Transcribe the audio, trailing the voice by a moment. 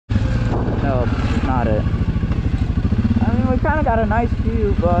No, this is not it. I mean, we kind of got a nice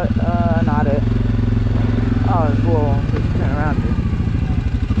view, but not it. Oh, well, let's turn around here.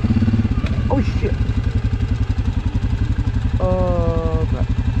 Oh shit! Oh, crap.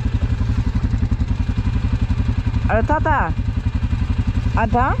 Tata!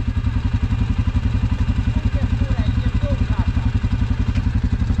 Ata?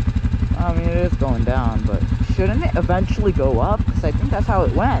 I mean, it is going down, but shouldn't it eventually go up? Because I think that's how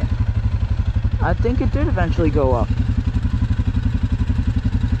it went. I think it did eventually go up.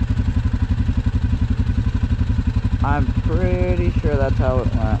 I'm pretty sure that's how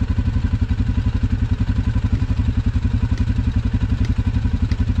it went.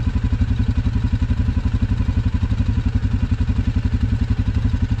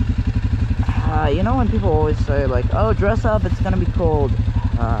 You know when people always say like, oh, dress up, it's gonna be cold.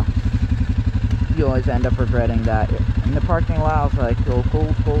 You always end up regretting that. In the parking lot, I was like, oh,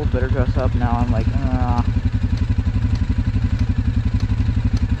 cold, cold, better dress up. Now I'm like, I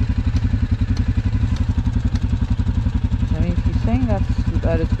mean, if you're saying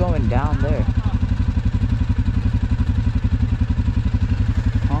that it's going down there.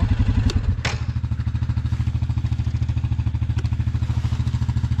 Huh?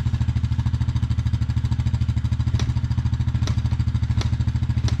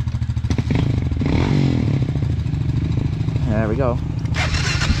 There we go.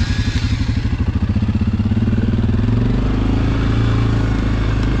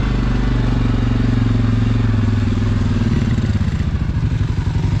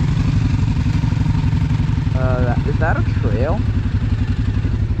 Is that a trail?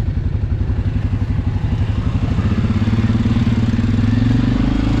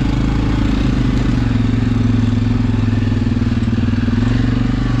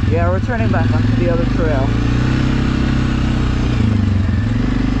 Yeah, we're turning back onto the other trail.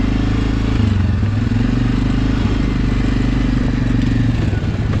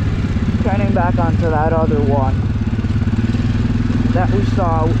 Turning back onto that other one that we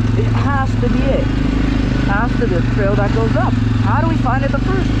saw. It has to be it. Has to be the trail that goes up. How do we find it the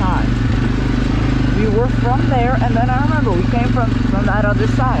first time? We were from there, and then I remember we came from that other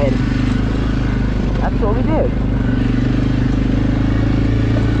side. That's what we did.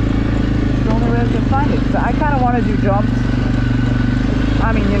 It's the only way I can find it. So I kind of want to do jumps.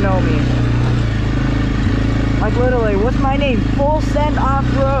 I mean, you know me. Like literally, what's my name? Full send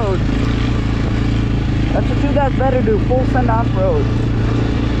off-road. That's what you guys better do. Full send off-road.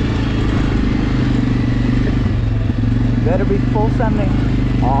 Better be full sending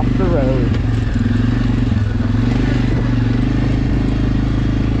off the road.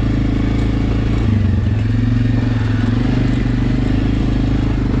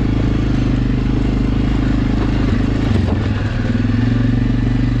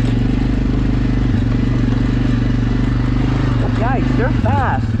 Yikes, they're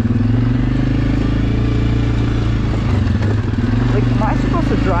fast. Like, am I supposed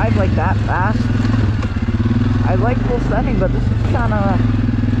to drive like that fast? I like full setting, but this is kind of...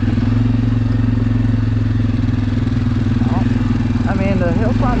 I mean, the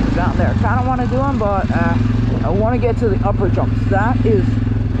hill climbs are down there. I kind of want to do them, but I want to get to the upper jumps. That is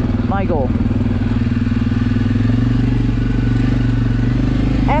my goal.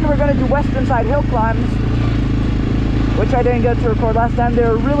 And we're going to do western side hill climbs, which I didn't get to record last time.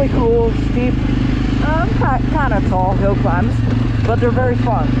 They're really cool, steep, kind of tall hill climbs, but they're very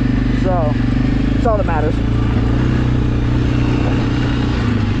fun. So, that's all that matters.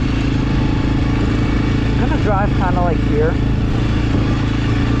 Drive kind of like here.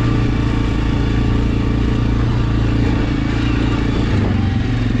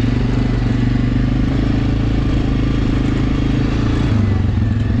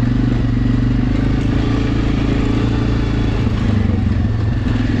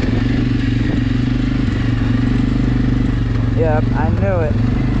 Yep, I knew it.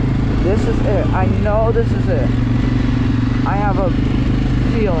 This is it. I know this is it. I have a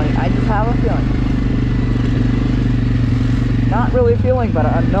feeling. I just have a feeling. Not really a feeling, but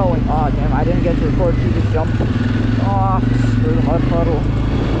a knowing. Oh, damn, I didn't get to record through this jump. Oh, through the mud puddle.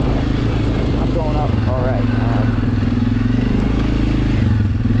 I'm going up. Alright.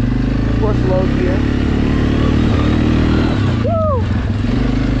 Of course, load here. Woo!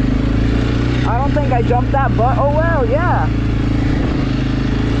 I don't think I jumped that, but oh well, yeah.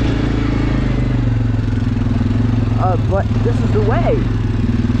 But this is the way.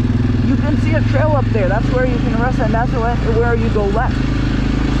 You can see a trail up there. That's where you can rest, and that's where you go left.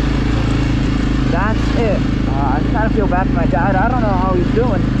 That's it. I kind of feel bad for my dad. I don't know how he's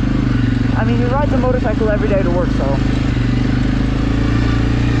doing. I mean, he rides a motorcycle every day to work, so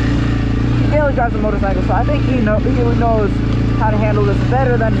always drives a motorcycle, so I think he knows how to handle this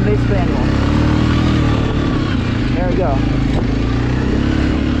better than this manual. There we go.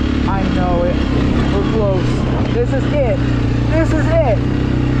 I know it. We're close. This is it. This is it.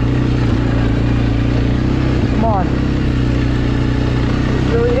 Come on. This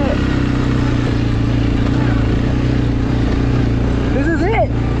is really it. This is it.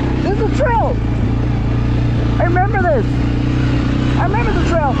 This is the trail. I remember this. I remember the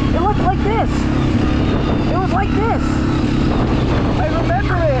trail. It looked like this. It was like this. I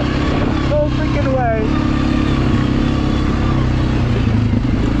remember it. No freaking way.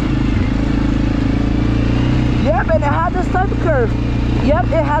 Yep, and it had this type of curve. Yep,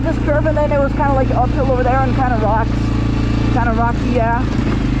 it had this curve, and then it was kind of like uphill over there and kind of rocks. Kind of rocky, yeah.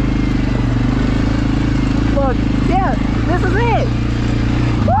 Look, yeah, this is it.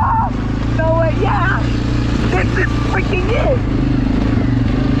 Woo! No way, yeah. This is freaking it.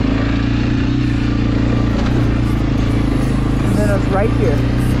 And then it's right here.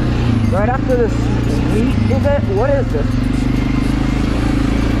 Right after this sweet, is it? What is this?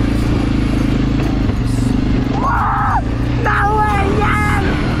 No way! Yes!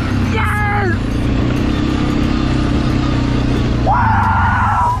 Yes!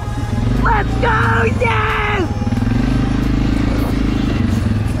 Wow! Let's go! Yes!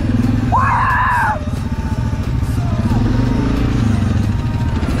 Wow!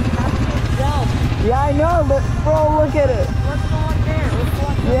 Yeah, I know, but bro, look at it. Let's go up there. Let's go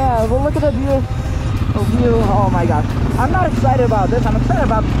up there. Yeah, well, look at the view. The view. Oh my gosh! I'm not excited about this. I'm excited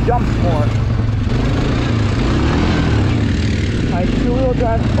about the jumps more. Alright, two-wheel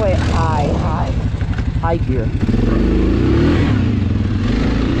drive. Wait, high gear.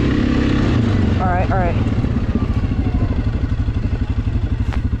 Alright.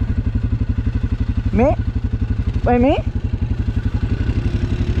 Me? Wait, me?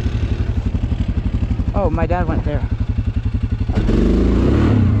 Oh, my dad went there.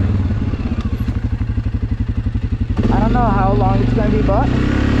 I don't know how long it's gonna be, but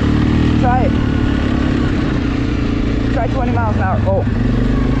try it. Try 20 miles an hour. Oh.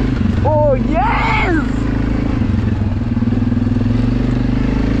 Oh, yes!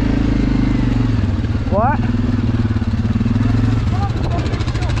 What?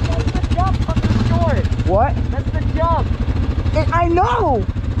 That's the jump from the short. What? That's the jump. I know!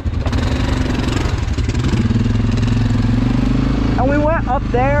 And we went up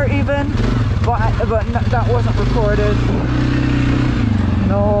there even, but that wasn't recorded.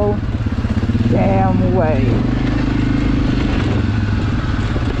 No damn way.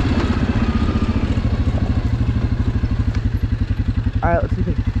 Alright, let's see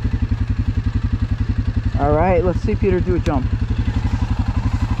Peter. Alright, let's see Peter do a jump.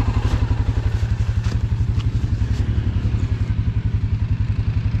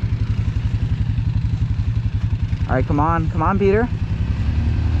 Alright, come on, Peter.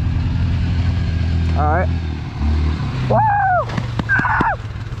 Alright. Woo! Ah!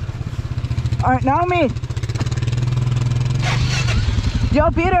 Alright, now me.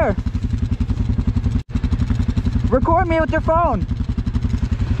 Yo, Peter. Record me with your phone.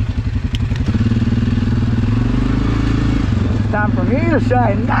 Time for me to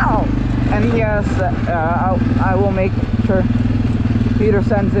shine now. And yes, I will make sure Peter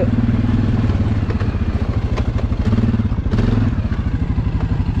sends it.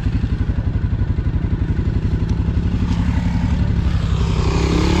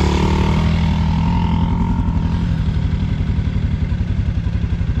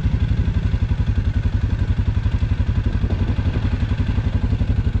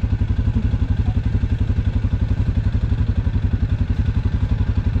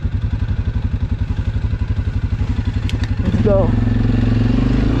 Go.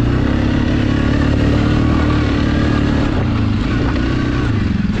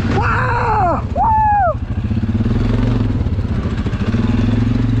 Wow! Woo!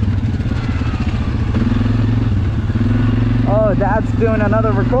 Oh, Dad's doing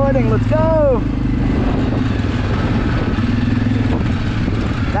another recording. Let's go!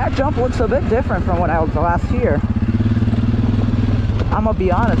 That jump looks a bit different from what I was last year. I'm gonna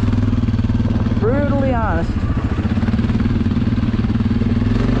be honest. Brutally honest.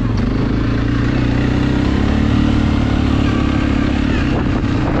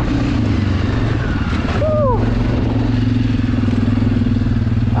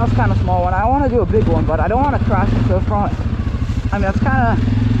 That was kind of small one. I want to do a big one, but I don't want to crash into the front. I mean, that's kind of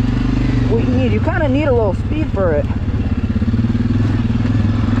what you need. You kind of need a little speed for it.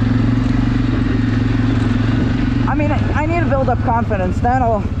 I mean, I need to build up confidence. Then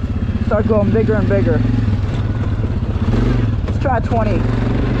I'll start going bigger and bigger. Let's try 20.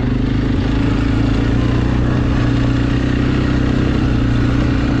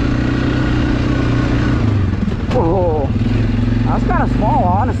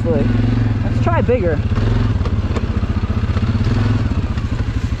 probably bigger.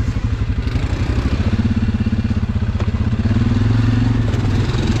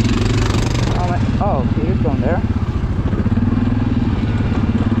 Oh, okay, he's going there.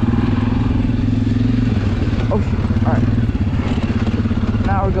 Oh, shoot. Alright.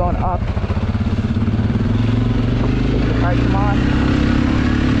 Now we're going up. Alright, come on.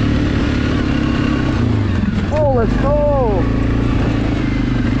 Oh, let's go!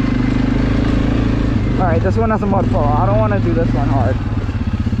 Alright, this one has a mud fall. I don't want to do this one hard.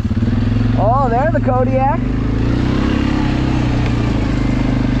 Oh, there's the Kodiak.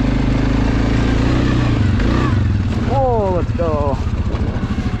 Oh, let's go.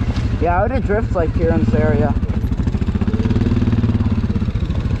 Yeah, I would have drifts like here in this area.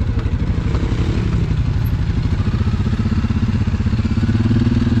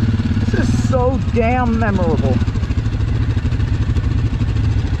 This is so damn memorable.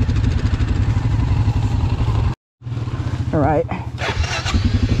 Alright.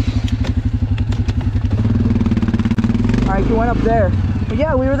 Alright, you went up there. But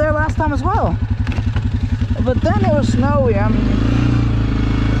yeah, we were there last time as well. But then it was snowy. I mean,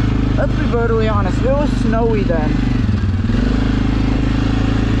 let's be brutally honest, it was snowy then.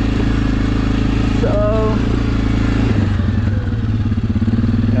 So,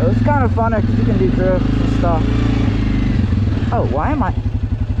 it was kind of funner because you can do drifts and stuff. Oh, why am I?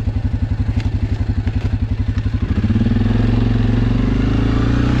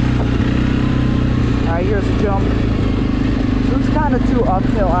 Alright, here's a jump. So it's kind of too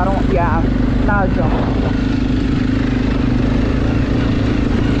uphill. I don't, yeah, not a jump.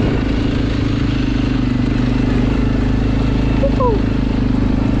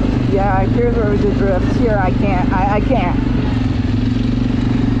 Yeah, here's where we did drifts. Here I can't. I can't.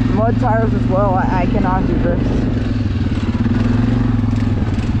 Mud tires as well. I cannot do drifts.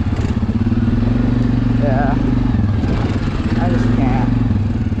 Yeah. I just can't.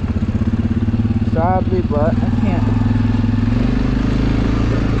 Sadly, but I can't.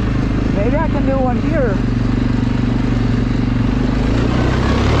 Maybe I can do one here.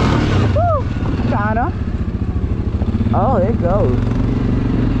 Woo! Kinda. Oh, it goes.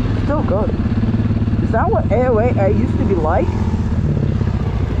 Still good. Is that what AOAA used to be like?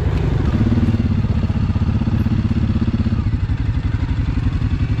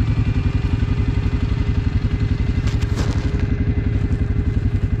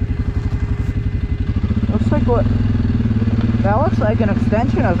 Looks like what? That looks like an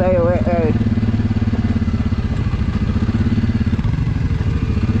extension of AOAA.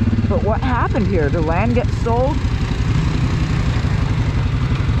 But what happened here? Did land get sold?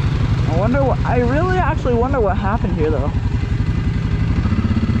 I wonder what, I really actually wonder what happened here though.